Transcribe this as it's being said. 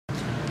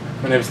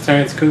My name is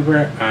Terrance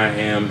Cooper. I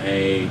am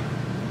a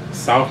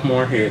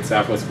sophomore here at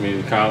Southwest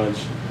Community College,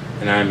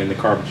 and I am in the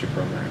Carpentry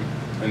Program.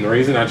 And the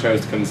reason I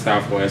chose to come to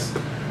Southwest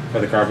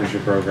for the Carpentry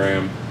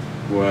Program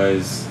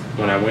was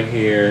when I went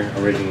here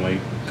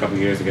originally a couple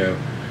years ago,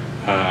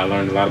 I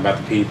learned a lot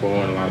about the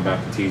people and a lot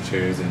about the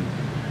teachers, and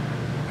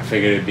I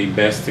figured it'd be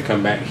best to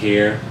come back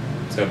here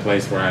to a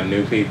place where I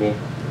knew people.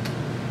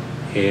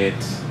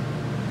 It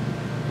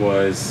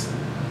was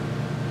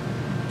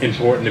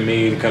important to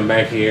me to come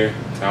back here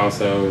to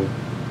also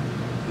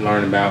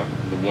learn about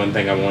the one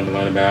thing I wanted to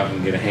learn about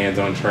and get a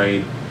hands-on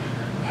trade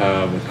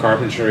with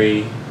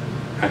carpentry.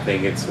 I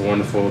think it's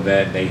wonderful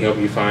that they help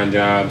you find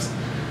jobs,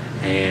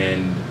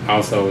 and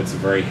also it's a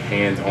very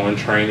hands-on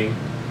training.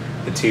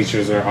 The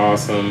teachers are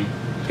awesome,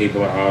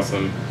 people are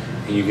awesome,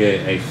 and you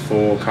get a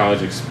full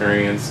college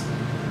experience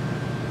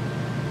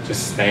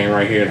just staying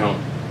right here at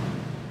home.